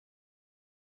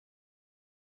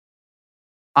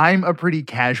I'm a pretty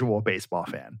casual baseball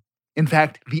fan. In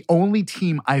fact, the only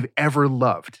team I've ever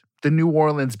loved, the New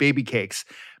Orleans Baby Cakes,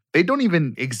 they don't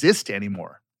even exist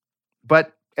anymore.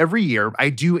 But every year, I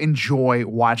do enjoy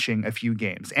watching a few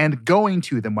games and going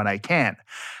to them when I can.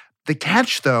 The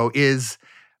catch, though, is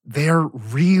they're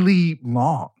really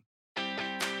long.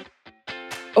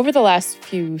 Over the last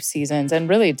few seasons, and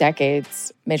really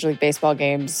decades, Major League Baseball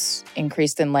games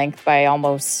increased in length by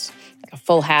almost a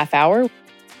full half hour.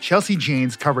 Chelsea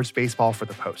Janes covers baseball for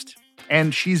The Post,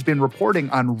 and she's been reporting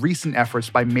on recent efforts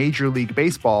by Major League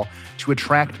Baseball to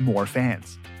attract more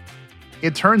fans.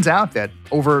 It turns out that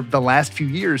over the last few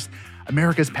years,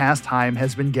 America's pastime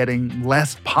has been getting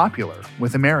less popular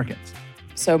with Americans.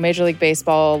 So Major League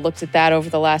Baseball looked at that over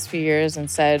the last few years and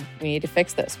said, we need to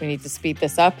fix this. We need to speed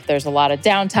this up. There's a lot of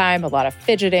downtime, a lot of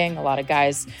fidgeting, a lot of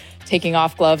guys taking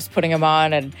off gloves, putting them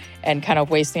on, and kind of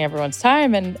wasting everyone's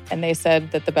time. And they said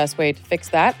that the best way to fix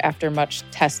that, after much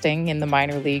testing in the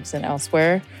minor leagues and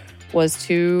elsewhere, was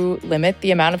to limit the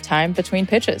amount of time between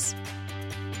pitches.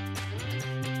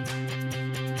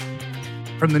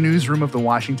 From the newsroom of The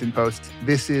Washington Post,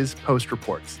 this is Post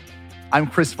Reports. I'm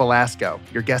Chris Velasco,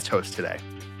 your guest host today.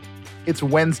 It's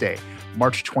Wednesday,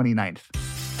 March 29th.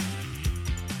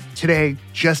 Today,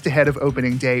 just ahead of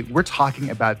opening day, we're talking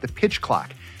about the pitch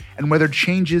clock and whether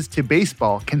changes to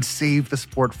baseball can save the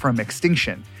sport from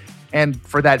extinction. And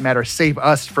for that matter, save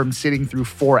us from sitting through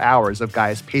 4 hours of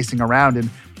guys pacing around and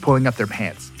pulling up their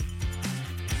pants.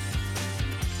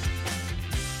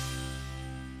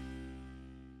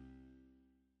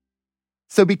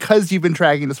 So because you've been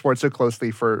tracking the sport so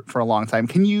closely for a long time,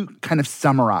 can you kind of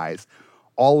summarize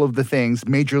all of the things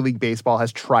Major League Baseball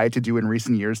has tried to do in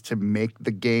recent years to make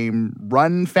the game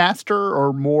run faster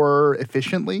or more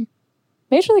efficiently?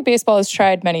 Major League Baseball has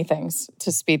tried many things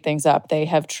to speed things up. They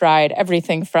have tried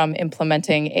everything from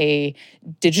implementing a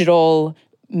digital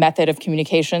method of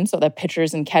communication so that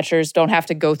pitchers and catchers don't have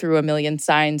to go through a million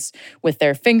signs with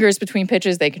their fingers between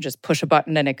pitches. They can just push a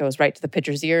button and it goes right to the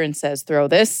pitcher's ear and says, throw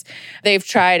this. They've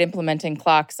tried implementing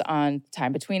clocks on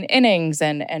time between innings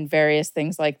and various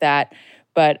things like that.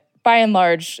 But by and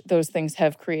large, those things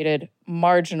have created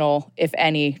marginal, if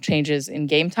any, changes in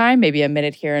game time, maybe a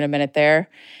minute here and a minute there.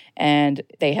 And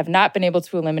they have not been able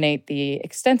to eliminate the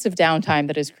extensive downtime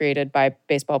that is created by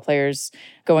baseball players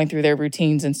going through their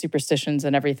routines and superstitions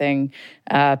and everything,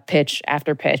 pitch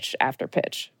after pitch after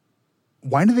pitch.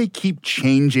 Why do they keep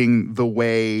changing the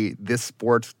way this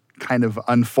sport kind of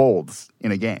unfolds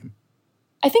in a game?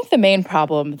 I think the main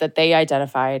problem that they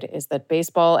identified is that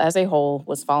baseball as a whole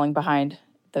was falling behind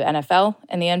the NFL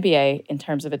and the NBA in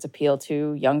terms of its appeal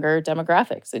to younger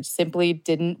demographics. It simply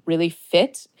didn't really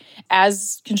fit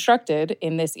as constructed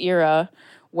in this era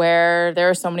where there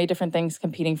are so many different things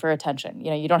competing for attention.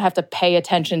 You don't have to pay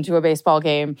attention to a baseball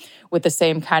game with the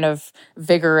same kind of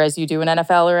vigor as you do an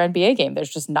NFL or NBA game. There's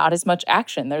just not as much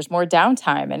action. There's more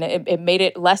downtime. And it made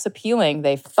it less appealing,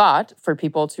 they thought, for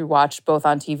people to watch both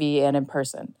on TV and in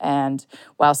person. And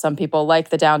while some people like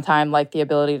the downtime, like the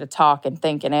ability to talk and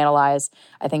think and analyze,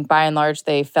 I think by and large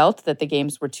they felt that the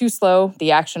games were too slow,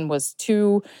 the action was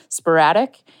too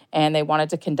sporadic, and they wanted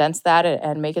to condense that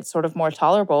and make it sort of more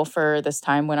tolerable for this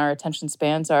time when our attention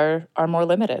spans are more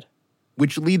limited.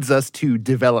 Which leads us to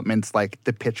developments like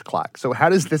the pitch clock. So how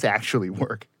does this actually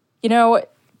work? They're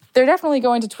definitely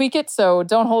going to tweak it, so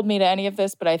don't hold me to any of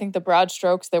this, but I think the broad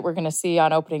strokes that we're going to see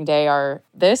on opening day are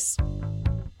this.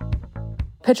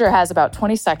 Pitcher has about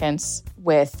 20 seconds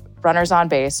with runners on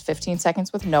base, 15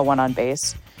 seconds with no one on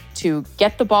base, to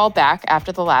get the ball back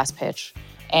after the last pitch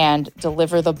and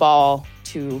deliver the ball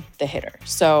to the hitter.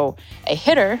 So a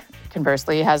hitter,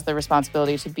 conversely, has the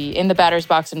responsibility to be in the batter's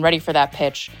box and ready for that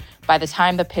pitch by the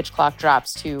time the pitch clock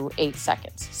drops to 8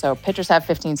 seconds. So pitchers have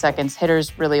 15 seconds,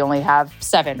 hitters really only have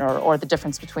 7, or the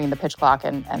difference between the pitch clock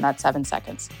and that 7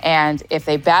 seconds. And if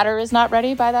a batter is not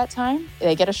ready by that time,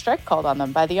 they get a strike called on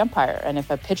them by the umpire. And if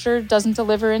a pitcher doesn't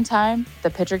deliver in time, the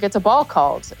pitcher gets a ball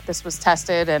called. This was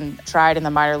tested and tried in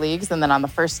the minor leagues, and then on the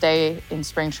first day in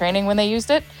spring training when they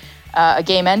used it, a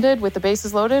game ended with the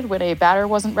bases loaded when a batter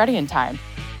wasn't ready in time.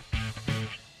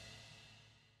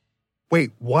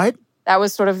 Wait, what? That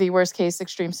was sort of the worst case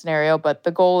extreme scenario, but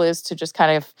the goal is to just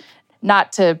kind of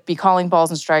not to be calling balls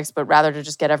and strikes, but rather to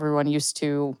just get everyone used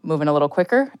to moving a little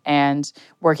quicker and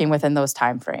working within those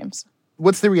time frames.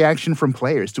 What's the reaction from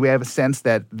players? Do we have a sense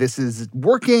that this is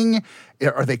working?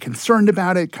 Are they concerned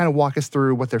about it? Kind of walk us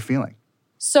through what they're feeling.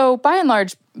 So by and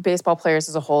large, baseball players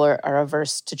as a whole are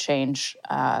averse to change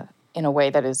in a way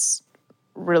that is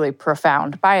really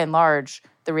profound. By and large,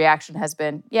 the reaction has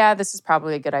been, yeah, this is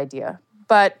probably a good idea.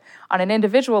 But on an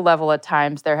individual level, at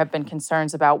times, there have been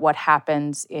concerns about what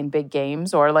happens in big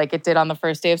games, or like it did on the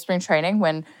first day of spring training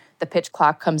when the pitch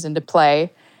clock comes into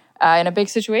play in a big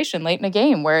situation late in a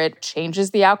game where it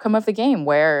changes the outcome of the game,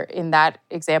 where in that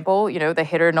example, the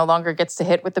hitter no longer gets to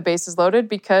hit with the bases loaded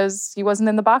because he wasn't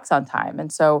in the box on time.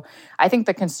 And so I think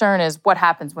the concern is what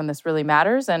happens when this really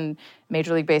matters. And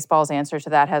Major League Baseball's answer to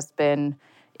that has been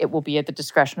it will be at the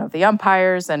discretion of the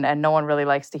umpires, and no one really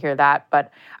likes to hear that.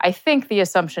 But I think the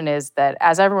assumption is that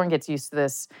as everyone gets used to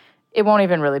this, it won't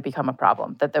even really become a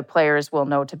problem, that the players will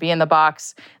know to be in the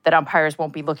box, that umpires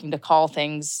won't be looking to call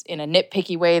things in a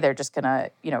nitpicky way. They're just going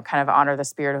to, kind of honor the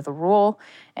spirit of the rule.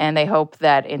 And they hope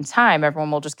that in time,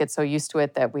 everyone will just get so used to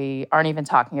it that we aren't even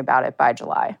talking about it by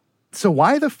July. So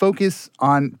why the focus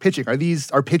on pitching?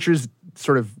 Are pitchers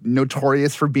sort of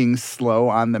notorious for being slow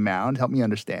on the mound? Help me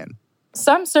understand.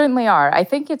 Some certainly are. I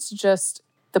think it's just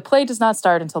the play does not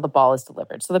start until the ball is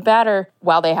delivered. So the batter,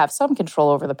 while they have some control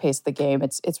over the pace of the game,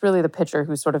 it's really the pitcher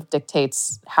who sort of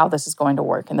dictates how this is going to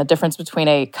work. And the difference between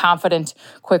a confident,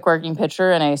 quick-working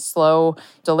pitcher and a slow,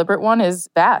 deliberate one is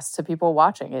vast to people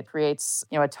watching. It creates,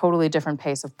 a totally different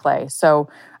pace of play. So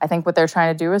I think what they're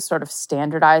trying to do is sort of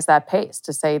standardize that pace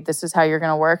to say, this is how you're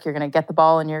going to work. You're going to get the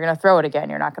ball and you're going to throw it again.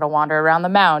 You're not going to wander around the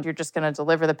mound. You're just going to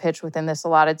deliver the pitch within this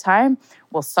allotted time.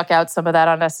 We'll suck out some of that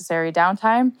unnecessary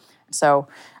downtime. So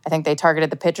I think they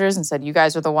targeted the pitchers and said, you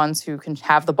guys are the ones who can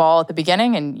have the ball at the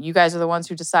beginning, and you guys are the ones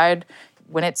who decide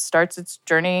when it starts its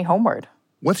journey homeward.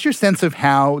 What's your sense of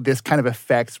how this kind of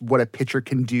affects what a pitcher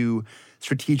can do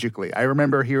strategically? I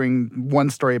remember hearing one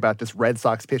story about this Red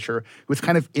Sox pitcher who was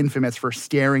kind of infamous for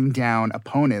staring down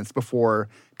opponents before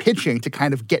pitching to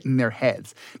kind of get in their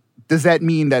heads. Does that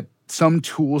mean that some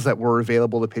tools that were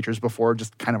available to pitchers before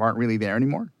just kind of aren't really there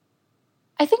anymore?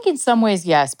 I think in some ways,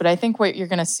 yes. But I think what you're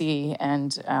going to see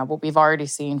and what we've already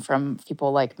seen from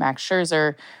people like Max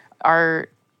Scherzer are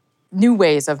new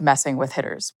ways of messing with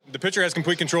hitters. The pitcher has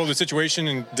complete control of the situation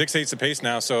and dictates the pace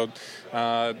now. So,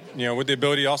 with the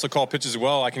ability to also call pitches as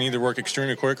well, I can either work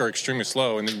extremely quick or extremely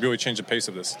slow and really change the pace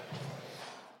of this.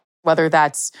 Whether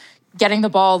that's getting the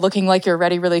ball, looking like you're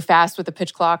ready really fast with the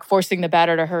pitch clock, forcing the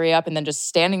batter to hurry up, and then just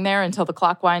standing there until the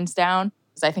clock winds down.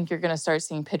 I think you're going to start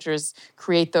seeing pitchers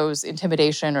create those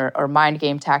intimidation or mind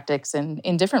game tactics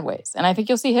in different ways. And I think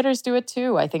you'll see hitters do it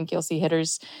too. I think you'll see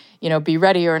hitters, be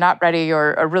ready or not ready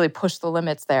or really push the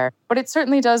limits there. But it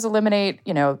certainly does eliminate,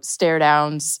 stare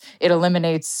downs. It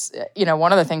eliminates,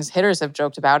 one of the things hitters have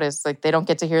joked about is like they don't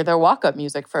get to hear their walk-up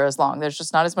music for as long. There's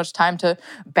just not as much time to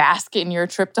bask in your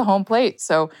trip to home plate.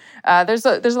 So there's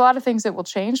a lot of things that will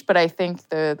change. But I think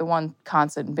the one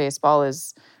constant in baseball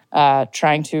is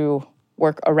trying to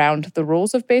work around the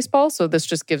rules of baseball. So this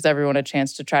just gives everyone a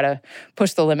chance to try to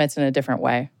push the limits in a different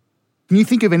way. Can you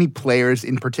think of any players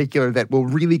in particular that will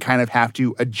really kind of have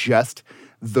to adjust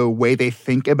the way they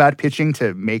think about pitching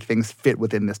to make things fit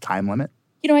within this time limit?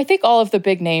 I think all of the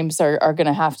big names are going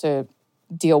to have to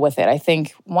deal with it. I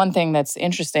think one thing that's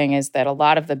interesting is that a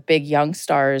lot of the big young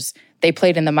stars, they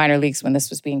played in the minor leagues when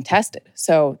this was being tested.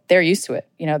 So they're used to it.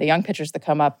 The young pitchers that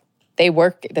come up, they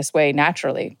work this way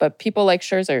naturally. But people like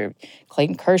Scherzer,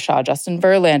 Clayton Kershaw, Justin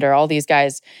Verlander, all these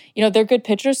guys, they're good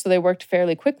pitchers, so they worked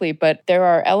fairly quickly. But there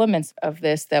are elements of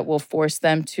this that will force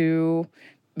them to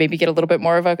maybe get a little bit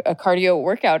more of a cardio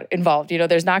workout involved.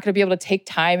 There's not going to be able to take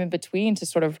time in between to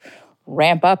sort of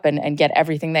ramp up and get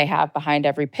everything they have behind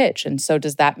every pitch. And so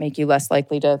does that make you less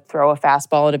likely to throw a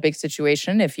fastball in a big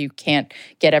situation if you can't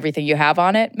get everything you have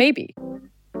on it? Maybe.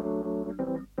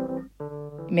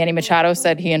 Manny Machado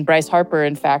said he and Bryce Harper,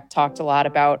 in fact, talked a lot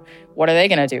about what are they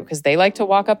going to do? Because they like to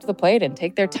walk up to the plate and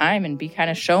take their time and be kind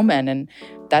of showmen. And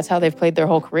that's how they've played their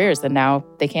whole careers. And now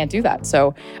they can't do that.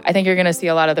 So I think you're going to see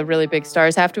a lot of the really big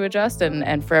stars have to adjust.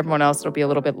 And for everyone else, it'll be a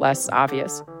little bit less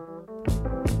obvious.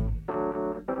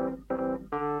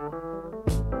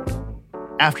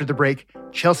 After the break,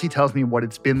 Chelsea tells me what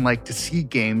it's been like to see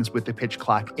games with the pitch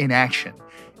clock in action.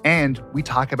 And we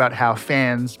talk about how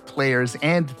fans, players,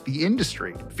 and the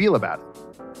industry feel about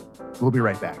it. We'll be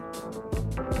right back.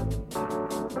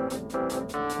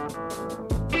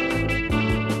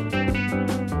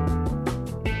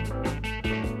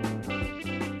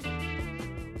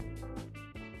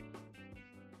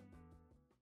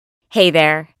 Hey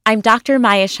there, I'm Dr.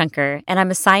 Maya Shankar, and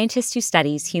I'm a scientist who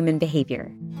studies human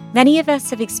behavior. Many of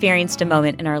us have experienced a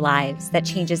moment in our lives that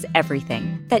changes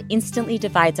everything, that instantly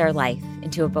divides our life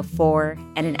into a before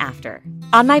and an after.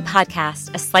 On my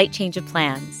podcast, A Slight Change of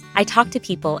Plans, I talk to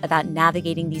people about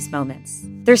navigating these moments.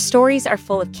 Their stories are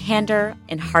full of candor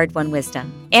and hard-won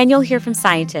wisdom. And you'll hear from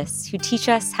scientists who teach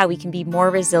us how we can be more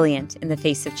resilient in the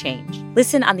face of change.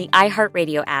 Listen on the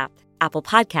iHeartRadio app, Apple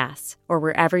Podcasts, or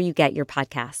wherever you get your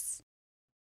podcasts.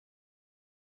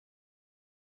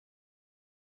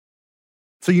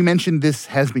 So you mentioned this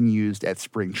has been used at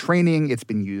spring training. It's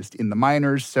been used in the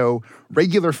minors. So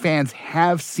regular fans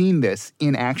have seen this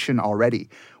in action already.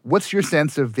 What's your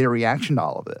sense of their reaction to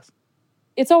all of this?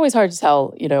 It's always hard to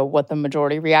tell, what the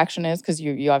majority reaction is because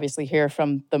you obviously hear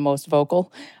from the most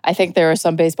vocal. I think there are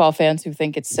some baseball fans who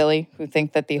think it's silly, who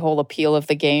think that the whole appeal of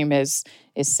the game is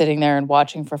sitting there and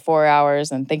watching for 4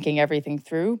 hours and thinking everything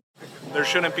through. There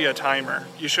shouldn't be a timer.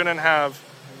 You shouldn't have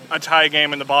a tie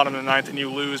game in the bottom of the ninth and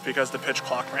you lose because the pitch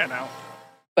clock ran out.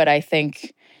 But I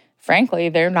think, frankly,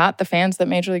 they're not the fans that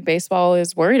Major League Baseball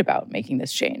is worried about making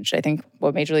this change. I think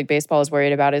what Major League Baseball is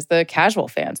worried about is the casual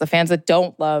fans, the fans that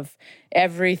don't love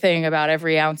everything about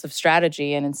every ounce of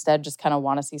strategy and instead just kind of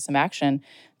want to see some action.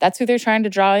 That's who they're trying to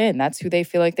draw in. That's who they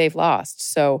feel like they've lost.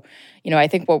 So, I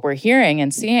think what we're hearing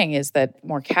and seeing is that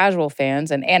more casual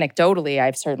fans, and anecdotally,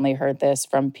 I've certainly heard this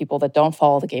from people that don't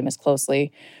follow the game as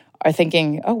closely, are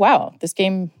thinking, oh, wow, this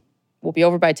game will be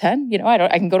over by 10.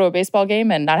 I can go to a baseball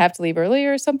game and not have to leave early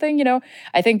or something.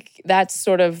 I think that's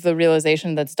sort of the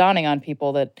realization that's dawning on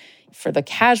people that for the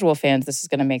casual fans, this is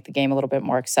going to make the game a little bit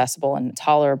more accessible and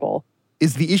tolerable.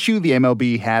 Is the issue the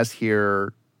MLB has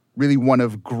here really one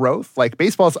of growth? Like,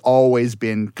 baseball's always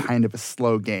been kind of a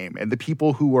slow game, and the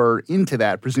people who are into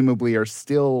that presumably are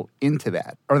still into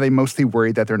that. Are they mostly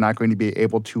worried that they're not going to be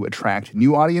able to attract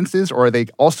new audiences, or are they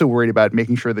also worried about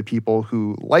making sure the people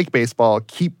who like baseball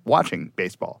keep watching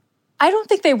baseball? I don't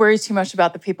think they worry too much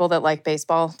about the people that like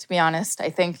baseball, to be honest. I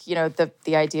think,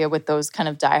 the idea with those kind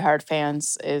of diehard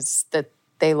fans is that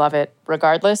they love it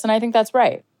regardless, and I think that's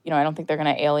right. I don't think they're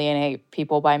going to alienate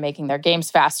people by making their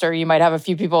games faster. You might have a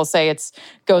few people say it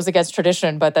goes against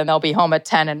tradition, but then they'll be home at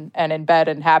 10 and in bed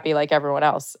and happy like everyone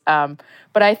else. But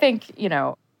I think,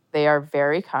 they are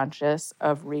very conscious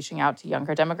of reaching out to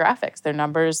younger demographics. Their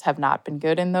numbers have not been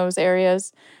good in those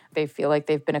areas. They feel like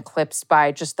they've been eclipsed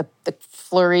by just the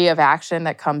flurry of action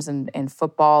that comes in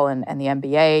football and the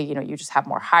NBA. You just have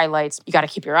more highlights. You got to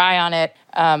keep your eye on it.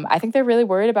 I think they're really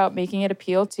worried about making it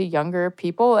appeal to younger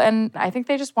people. And I think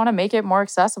they just want to make it more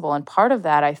accessible. And part of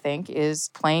that, I think, is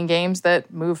playing games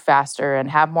that move faster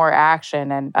and have more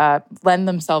action and lend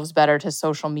themselves better to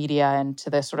social media and to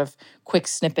the sort of quick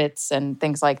snippets and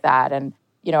things like that. And,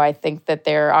 I think that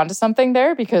they're onto something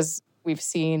there because we've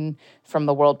seen from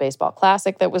the World Baseball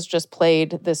Classic that was just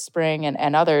played this spring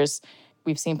and others,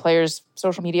 we've seen players'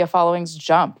 social media followings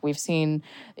jump. We've seen,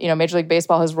 Major League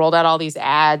Baseball has rolled out all these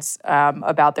ads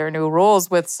about their new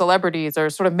rules with celebrities or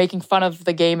sort of making fun of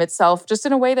the game itself just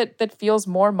in a way that feels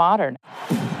more modern.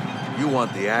 You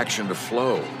want the action to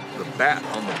flow, the bat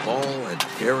on the ball and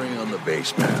carrying on the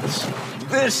base paths.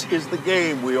 This is the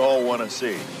game we all want to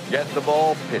see. Get the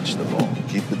ball, pitch the ball.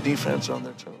 Keep the defense on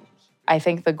their toes. I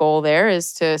think the goal there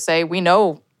is to say, we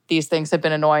know these things have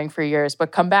been annoying for years,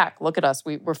 but come back, look at us.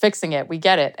 We're fixing it. We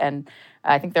get it. And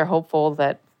I think they're hopeful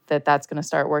that that's going to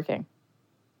start working.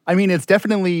 I mean, it's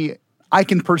definitely, I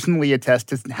can personally attest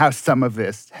to how some of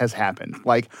this has happened.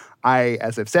 Like, I,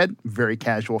 as I've said, very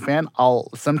casual fan. I'll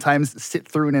sometimes sit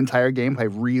through an entire game if I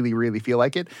really, really feel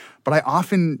like it. But I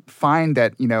often find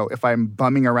that, if I'm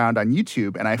bumming around on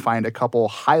YouTube and I find a couple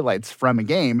highlights from a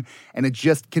game and it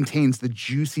just contains the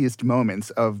juiciest moments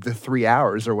of the 3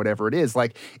 hours or whatever it is,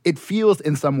 like, it feels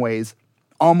in some ways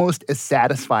almost as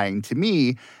satisfying to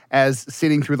me as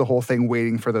sitting through the whole thing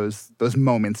waiting for those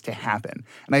moments to happen.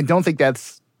 And I don't think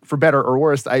that's, for better or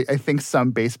worse, I think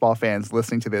some baseball fans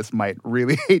listening to this might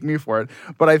really hate me for it,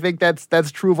 but I think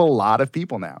that's true of a lot of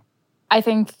people now. I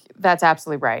think that's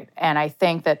absolutely right. And I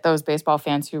think that those baseball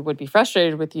fans who would be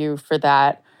frustrated with you for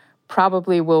that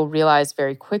probably will realize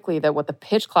very quickly that what the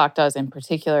pitch clock does in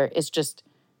particular is just,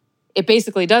 it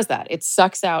basically does that. It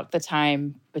sucks out the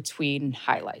time between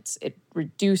highlights. It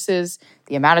reduces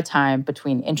the amount of time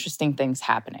between interesting things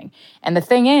happening. And the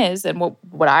thing is, and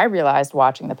what I realized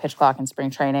watching the pitch clock in spring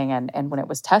training and when it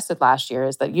was tested last year,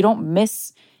 is that you don't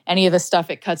miss any of the stuff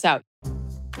it cuts out.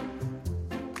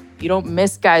 You don't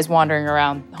miss guys wandering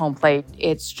around home plate.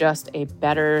 It's just a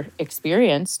better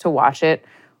experience to watch it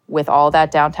with all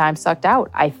that downtime sucked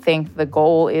out. I think the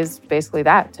goal is basically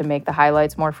that, to make the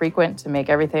highlights more frequent, to make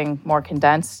everything more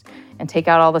condensed, and take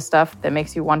out all the stuff that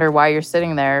makes you wonder why you're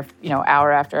sitting there,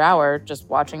 hour after hour, just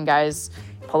watching guys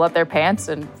pull up their pants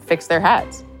and fix their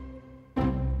hats.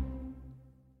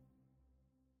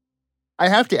 I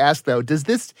have to ask, though, does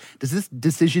this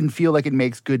decision feel like it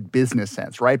makes good business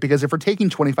sense, right? Because if we're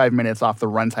taking 25 minutes off the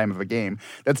runtime of a game,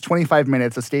 that's 25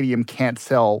 minutes a stadium can't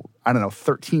sell,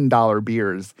 $13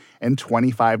 beers and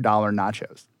 $25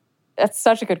 nachos. That's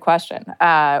such a good question.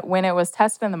 When it was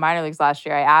tested in the minor leagues last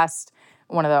year, I asked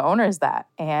one of the owners that,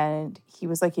 and he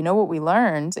was like, what we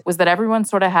learned was that everyone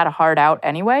sort of had a hard out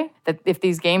anyway, that if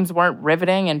these games weren't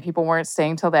riveting and people weren't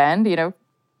staying till the end,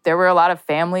 there were a lot of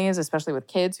families, especially with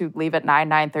kids, who'd leave at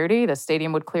 9:30, the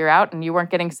stadium would clear out, and you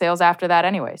weren't getting sales after that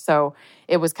anyway. So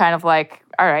it was kind of like,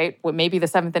 all right, well, maybe the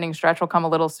seventh inning stretch will come a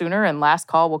little sooner and last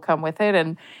call will come with it,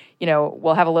 and,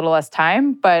 we'll have a little less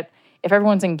time. But if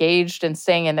everyone's engaged and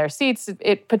staying in their seats,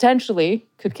 it potentially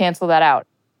could cancel that out.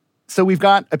 So we've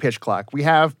got a pitch clock. We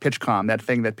have PitchCom, that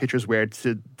thing that pitchers wear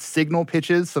to signal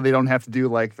pitches so they don't have to do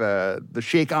like the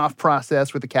shake-off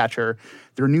process with the catcher.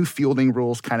 There are new fielding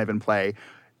rules kind of in play.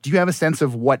 Do you have a sense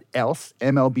of what else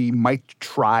MLB might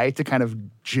try to kind of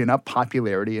gin up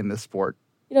popularity in this sport?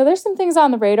 There's some things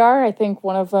on the radar. I think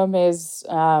one of them is,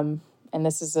 and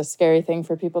this is a scary thing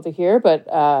for people to hear, but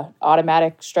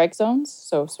automatic strike zones,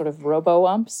 so sort of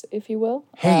robo-umps, if you will.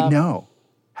 Hey, no.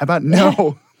 How about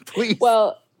no, please?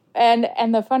 Well,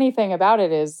 and the funny thing about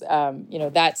it is,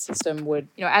 that system would,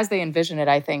 as they envision it,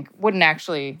 I think, wouldn't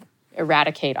actually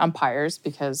eradicate umpires,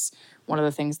 because one of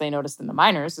the things they noticed in the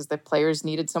minors is that players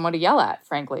needed someone to yell at,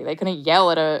 frankly. They couldn't yell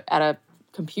at a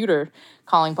computer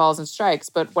calling balls and strikes.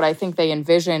 But what I think they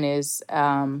envision is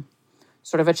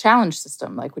sort of a challenge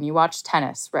system. Like when you watch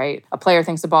tennis, right? A player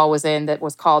thinks the ball was in that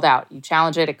was called out. You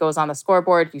challenge it, it goes on the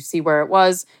scoreboard, you see where it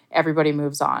was, everybody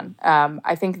moves on.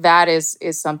 I think that is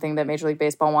something that Major League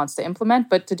Baseball wants to implement,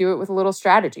 but to do it with a little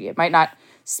strategy. It might not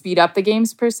speed up the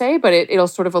games per se, but it'll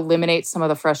sort of eliminate some of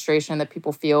the frustration that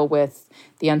people feel with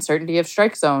the uncertainty of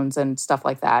strike zones and stuff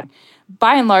like that.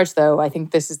 By and large, though, I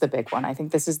think this is the big one. I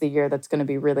think this is the year that's going to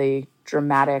be really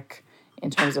dramatic in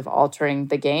terms of altering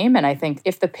the game. And I think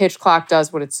if the pitch clock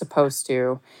does what it's supposed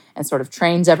to and sort of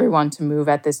trains everyone to move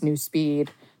at this new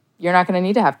speed, you're not going to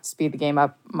need to have to speed the game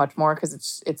up much more, because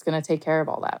it's going to take care of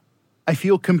all that. I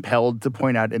feel compelled to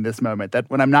point out in this moment that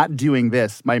when I'm not doing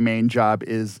this, my main job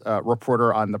is a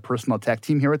reporter on the personal tech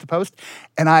team here at The Post.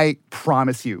 And I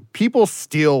promise you, people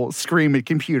still scream at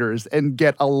computers and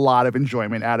get a lot of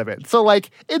enjoyment out of it. So,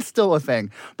 it's still a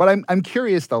thing. But I'm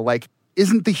curious, though,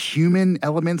 isn't the human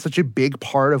element such a big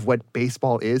part of what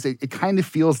baseball is? It kind of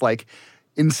feels like,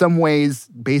 in some ways,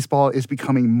 baseball is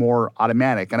becoming more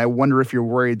automatic. And I wonder if you're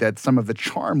worried that some of the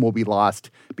charm will be lost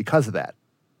because of that.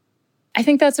 I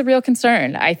think that's a real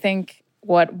concern. I think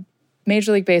what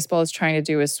Major League Baseball is trying to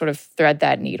do is sort of thread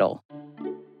that needle.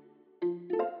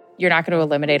 You're not going to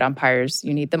eliminate umpires.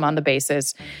 You need them on the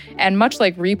bases. And much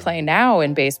like replay now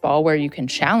in baseball, where you can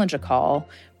challenge a call,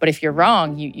 but if you're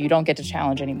wrong, you don't get to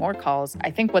challenge any more calls.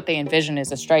 I think what they envision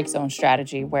is a strike zone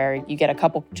strategy where you get a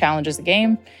couple challenges a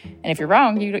game, and if you're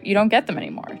wrong, you don't get them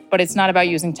anymore. But it's not about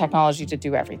using technology to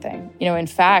do everything. In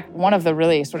fact, one of the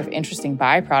really sort of interesting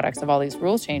byproducts of all these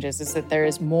rule changes is that there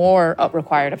is more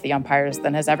required of the umpires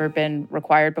than has ever been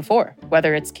required before,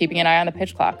 whether it's keeping an eye on the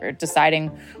pitch clock or deciding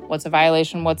what's a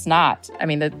violation, what's not. I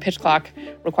mean, the pitch clock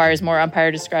requires more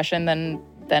umpire discretion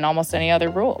than almost any other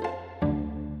rule.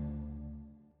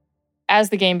 As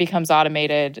the game becomes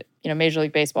automated, Major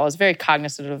League Baseball is very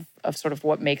cognizant of sort of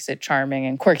what makes it charming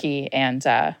and quirky, and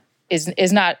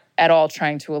is not at all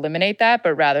trying to eliminate that,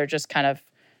 but rather just kind of,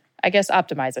 I guess,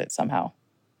 optimize it somehow.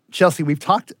 Chelsea, we've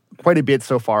talked quite a bit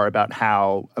so far about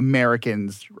how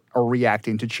Americans are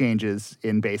reacting to changes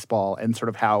in baseball and sort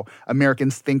of how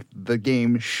Americans think the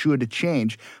game should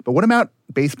change. But what about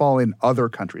baseball in other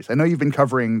countries? I know you've been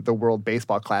covering the World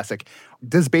Baseball Classic.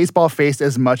 Does baseball face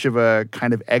as much of a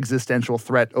kind of existential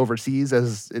threat overseas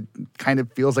as it kind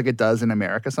of feels like it does in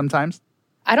America sometimes?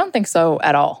 I don't think so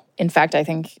at all. In fact, I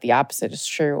think the opposite is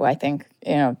true. I think,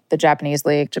 the Japanese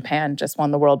league, Japan, just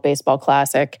won the World Baseball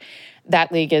Classic.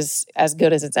 That league is as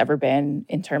good as it's ever been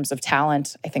in terms of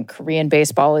talent. I think Korean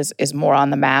baseball is more on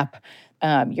the map.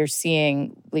 You're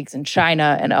seeing leagues in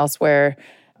China and elsewhere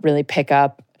really pick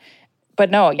up. But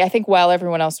no, I think while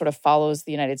everyone else sort of follows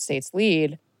the United States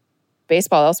lead,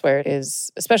 baseball elsewhere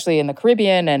is, especially in the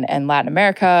Caribbean and Latin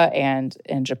America and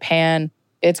Japan,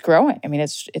 it's growing. I mean,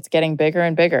 it's getting bigger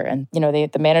and bigger. And, the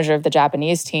manager of the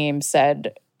Japanese team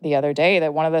said the other day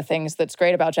that one of the things that's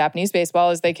great about Japanese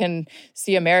baseball is they can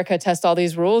see America test all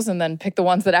these rules and then pick the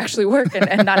ones that actually work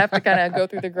and not have to kind of go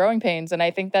through the growing pains. And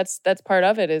I think that's part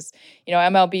of it is,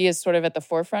 MLB is sort of at the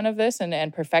forefront of this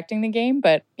and perfecting the game,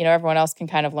 but, everyone else can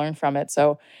kind of learn from it.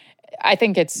 So I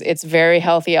think it's very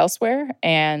healthy elsewhere.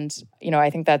 And, I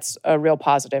think that's a real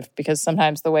positive because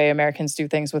sometimes the way Americans do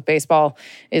things with baseball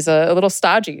is a little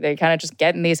stodgy. They kind of just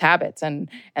get in these habits and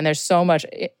there's so much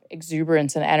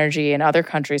exuberance and energy in other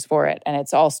countries for it. And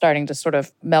it's all starting to sort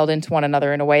of meld into one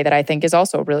another in a way that I think is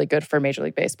also really good for Major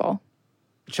League Baseball.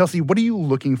 Chelsea, what are you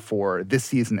looking for this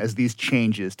season as these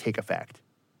changes take effect?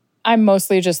 I'm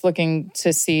mostly just looking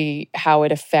to see how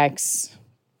it affects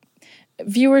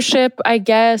viewership, I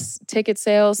guess, ticket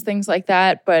sales, things like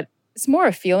that. But it's more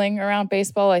a feeling around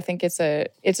baseball. I think it's a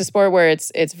sport where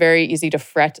it's very easy to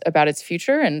fret about its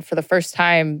future. And for the first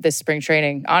time this spring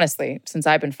training, honestly, since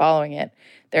I've been following it,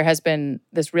 there has been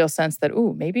this real sense that,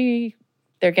 maybe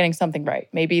they're getting something right.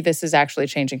 Maybe this is actually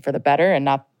changing for the better and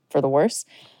not for the worse.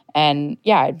 And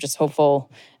yeah, I'm just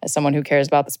hopeful, as someone who cares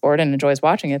about the sport and enjoys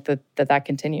watching it, that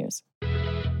continues.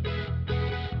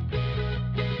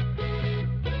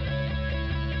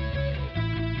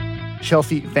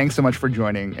 Chelsea, thanks so much for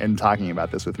joining and talking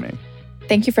about this with me.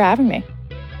 Thank you for having me.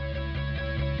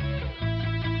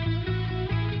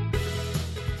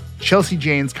 Chelsea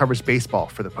Janes covers baseball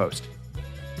for The Post.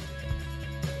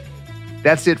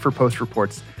 That's it for Post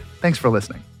Reports. Thanks for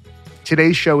listening.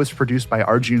 Today's show is produced by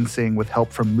Arjun Singh with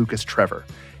help from Lucas Trevor.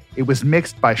 It was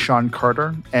mixed by Sean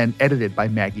Carter and edited by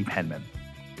Maggie Penman.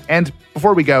 And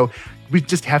before we go, we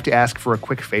just have to ask for a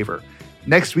quick favor.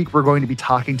 Next week, we're going to be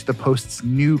talking to the Post's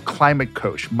new climate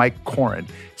coach, Mike Corin.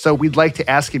 So we'd like to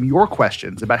ask him your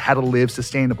questions about how to live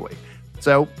sustainably.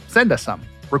 So send us some.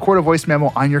 Record a voice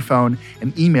memo on your phone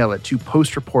and email it to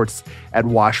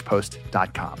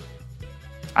postreports@washpost.com.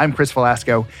 I'm Chris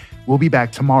Velasco. We'll be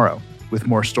back tomorrow with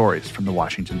more stories from the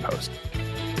Washington Post.